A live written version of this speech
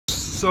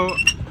So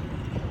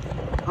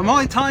I'm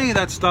only telling you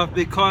that stuff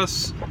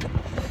because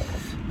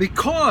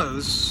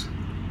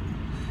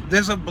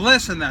there's a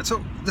bliss in that.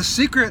 So the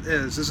secret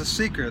there's a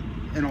secret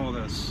in all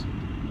this.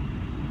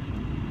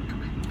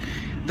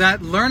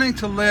 That learning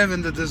to live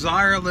in the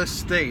desireless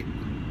state,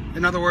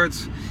 in other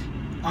words,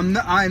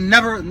 I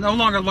no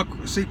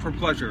longer seek for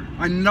pleasure.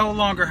 I no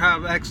longer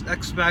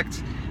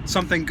expect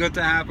something good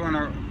to happen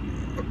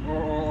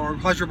or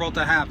pleasurable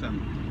to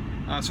happen.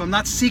 So I'm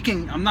not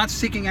seeking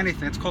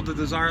anything. It's called the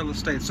desireless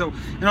state. So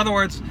in other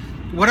words,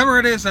 whatever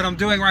it is that I'm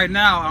doing right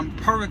now, I'm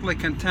perfectly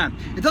content.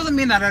 It doesn't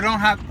mean that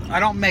I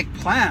don't make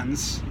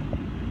plans.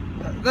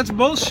 That's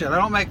bullshit. I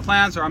don't make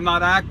plans, or I'm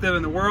not active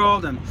in the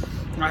world and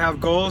I have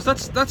goals.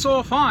 That's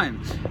all fine.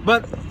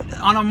 But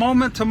on a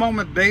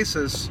moment-to-moment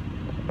basis,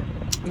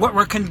 what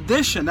we're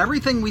conditioned,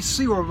 everything we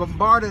see, we're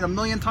bombarded a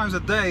million times a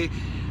day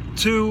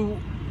to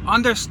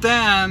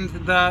understand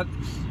that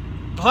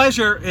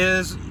pleasure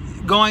is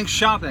going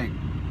shopping.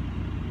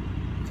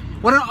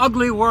 What an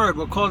ugly word.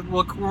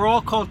 We're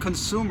all called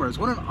consumers.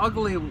 What an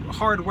ugly,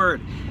 hard word.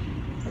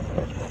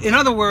 In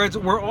other words,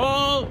 we're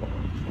all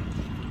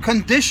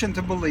conditioned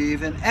to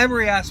believe in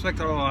every aspect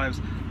of our lives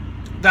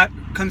that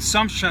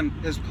consumption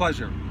is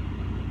pleasure.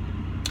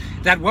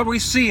 That what we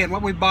see and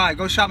what we buy,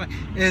 go shopping,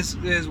 is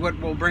what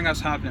will bring us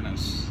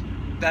happiness.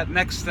 That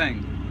next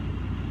thing,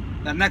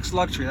 that next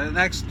luxury, that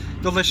next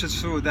delicious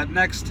food, that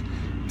next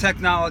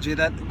technology,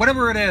 that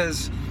whatever it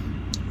is,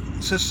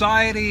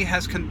 society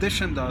has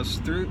conditioned us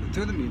through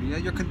the media.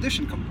 You're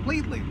conditioned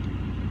completely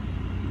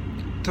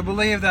to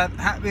believe that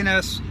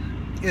happiness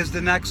is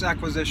the next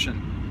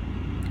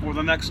acquisition or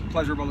the next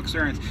pleasurable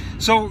experience.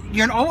 So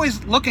you're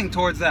always looking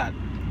towards that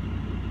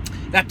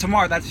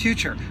tomorrow, that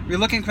future. You're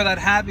looking for that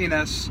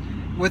happiness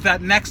with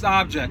that next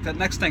object, that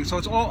next thing. So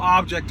it's all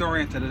object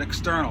oriented and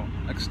external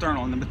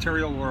in the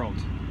material world.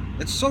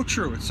 It's so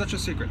true. It's such a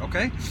secret.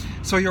 Okay,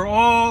 so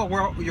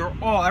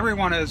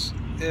everyone is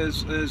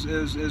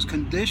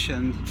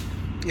conditioned,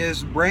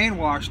 is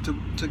brainwashed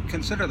to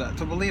consider that,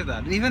 to believe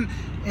that. Even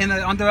in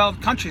the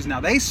undeveloped countries now,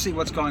 they see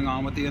what's going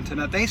on with the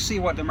internet. They see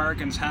what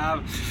Americans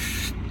have,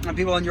 and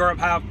people in Europe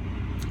have,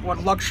 what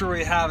luxury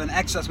we have in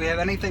excess. We have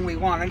anything we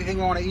want, anything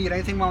we want to eat,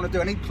 anything we want to do,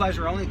 any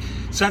pleasure, only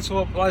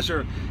sensual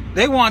pleasure.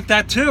 They want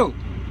that too.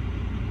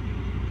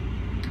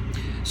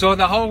 So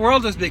the whole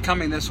world is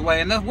becoming this way,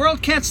 and the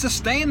world can't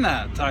sustain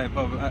that type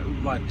of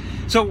life.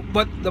 So,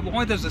 but the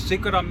point is, the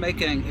secret I'm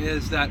making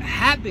is that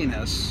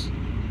happiness,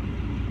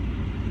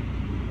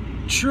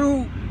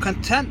 true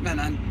contentment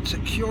and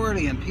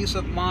security and peace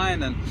of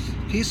mind and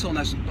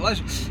peacefulness and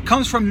pleasure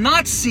comes from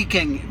not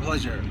seeking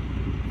pleasure.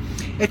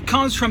 It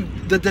comes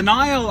from the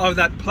denial of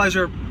that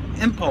pleasure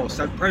impulse,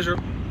 that pleasure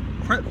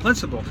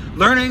principle.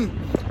 Learning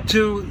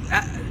to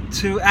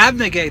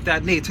abnegate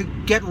that need, to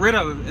get rid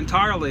of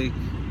entirely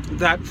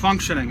that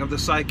functioning of the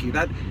psyche,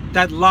 that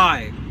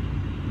lie,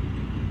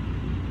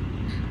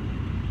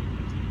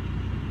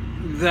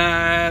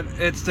 that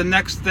it's the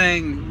next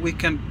thing we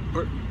can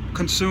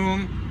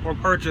consume or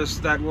purchase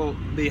that will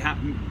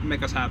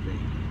make us happy.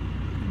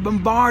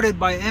 Bombarded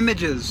by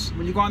images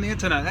when you go on the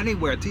internet,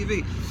 anywhere,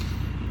 TV,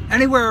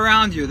 anywhere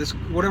around you, this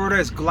whatever it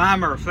is,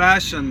 glamour,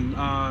 fashion,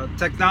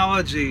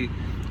 technology,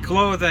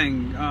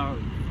 clothing,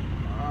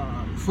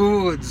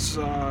 foods,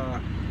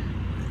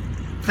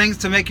 things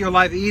to make your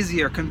life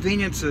easier,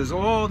 conveniences,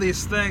 all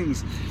these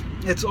things.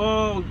 It's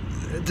all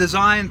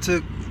designed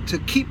to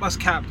keep us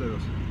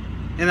captive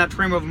in that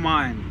frame of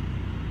mind,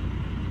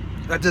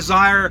 that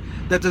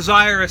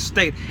desirous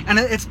state. And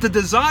it's the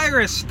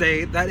desirous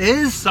state that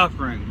is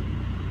suffering.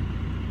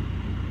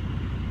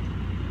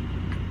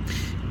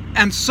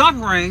 And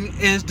suffering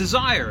is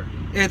desire.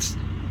 It's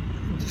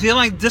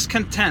feeling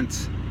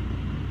discontent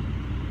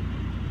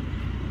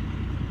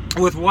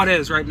with what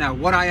is right now,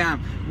 what I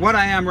am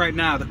right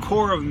now, the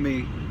core of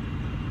me.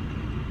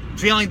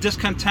 Feeling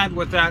discontent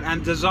with that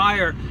and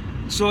desire.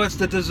 So it's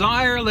the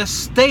desireless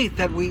state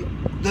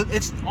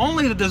it's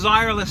only the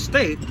desireless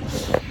state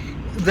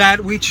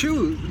that we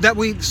choose, that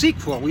we seek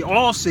for. We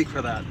all seek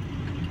for that.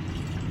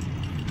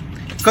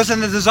 Because in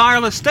the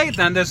desireless state,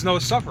 then, there's no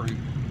suffering.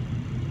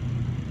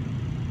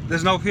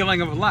 There's no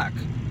feeling of lack.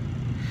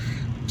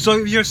 So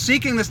you're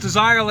seeking this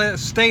desireless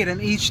state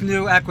in each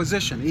new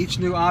acquisition, each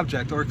new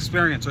object or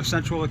experience or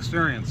sensual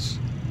experience.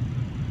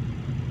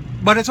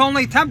 But it's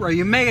only temporary.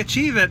 You may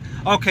achieve it.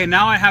 Okay,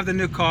 now I have the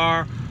new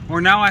car, or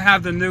now I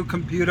have the new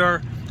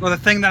computer, or the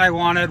thing that I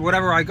wanted,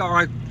 whatever I got, or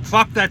I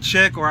fucked that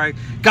chick, or I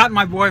got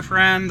my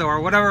boyfriend, or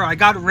whatever. I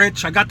got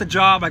rich, I got the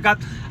job, I got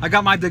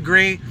my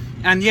degree,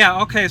 and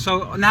yeah, okay,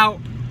 so now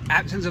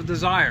absence of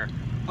desire.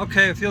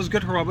 Okay, it feels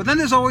good for a while, but then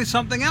there's always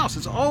something else.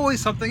 It's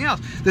always something else.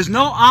 There's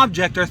no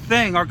object or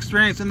thing or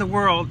experience in the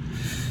world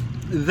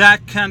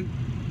that can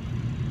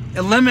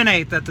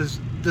eliminate that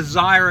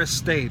desirous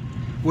state,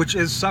 which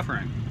is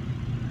suffering,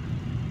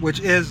 which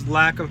is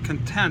lack of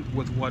content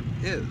with what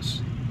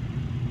is.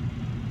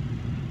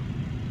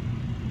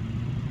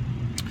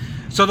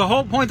 So the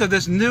whole point of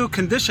this new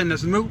condition,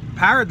 this new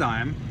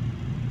paradigm,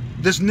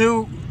 this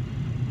new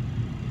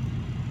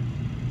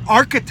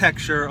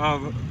architecture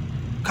of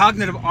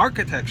cognitive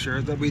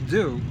architecture that we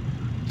do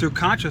through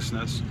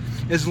consciousness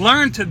is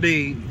learn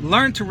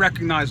to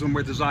recognize when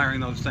we're desiring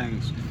those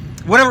things,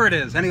 whatever it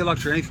is, any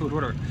luxury, any food,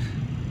 whatever,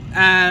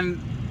 and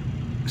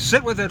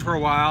sit with it for a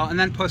while and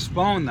then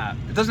postpone that.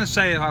 It doesn't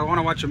say if I want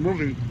to watch a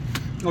movie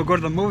or go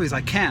to the movies,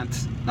 I can't.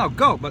 No,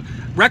 go, but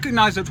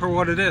recognize it for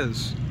what it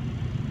is.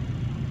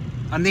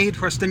 A need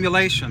for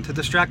stimulation to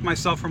distract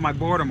myself from my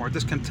boredom or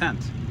discontent.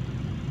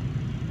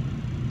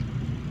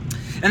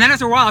 And then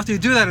after a while, after you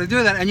do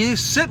that, and you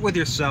sit with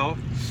yourself,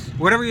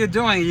 whatever you're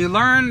doing, you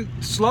learn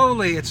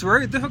slowly. It's a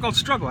very difficult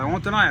struggle, I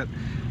won't deny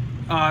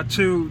it,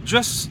 to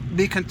just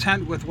be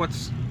content with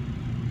what's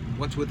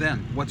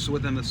within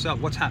the self,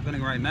 what's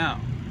happening right now.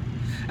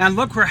 And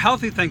look for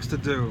healthy things to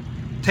do.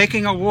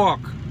 Taking a walk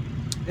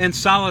in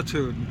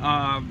solitude,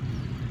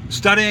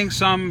 studying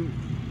some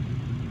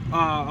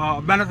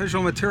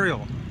beneficial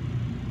material,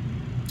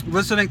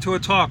 listening to a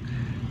talk.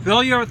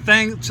 Fill your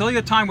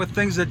time with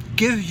things that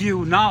give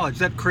you knowledge,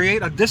 that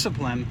create a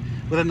discipline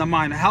within the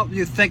mind, help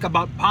you think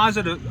about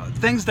positive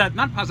things that,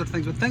 not positive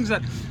things, but things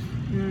that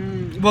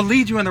will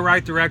lead you in the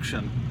right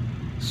direction.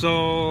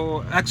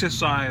 So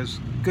exercise,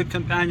 good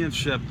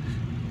companionship,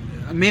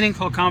 a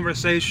meaningful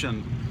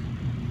conversation,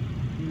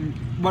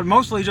 but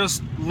mostly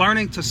just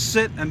learning to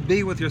sit and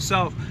be with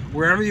yourself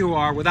wherever you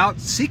are without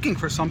seeking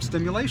for some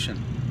stimulation.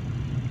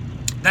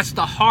 That's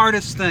the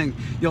hardest thing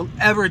you'll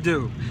ever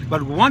do.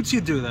 But once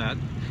you do that,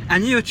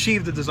 and you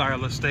achieve the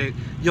desireless state,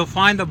 you'll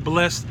find a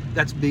bliss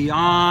that's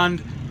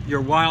beyond your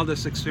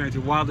wildest experience,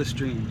 your wildest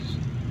dreams.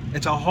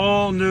 It's a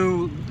whole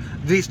new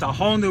vista, a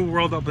whole new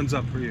world opens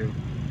up for you.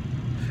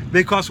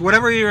 Because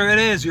whatever it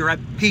is, you're at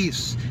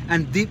peace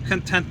and deep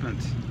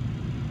contentment.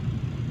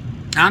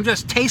 And I'm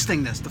just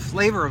tasting this, the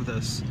flavor of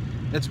this.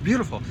 It's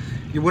beautiful.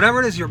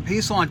 Whatever it is, you're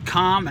peaceful and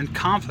calm and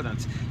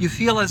confident. You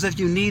feel as if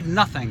you need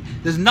nothing.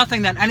 There's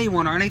nothing that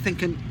anyone or anything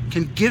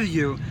can give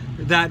you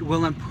that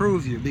will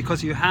improve you,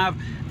 because you have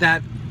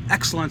that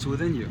excellence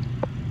within you.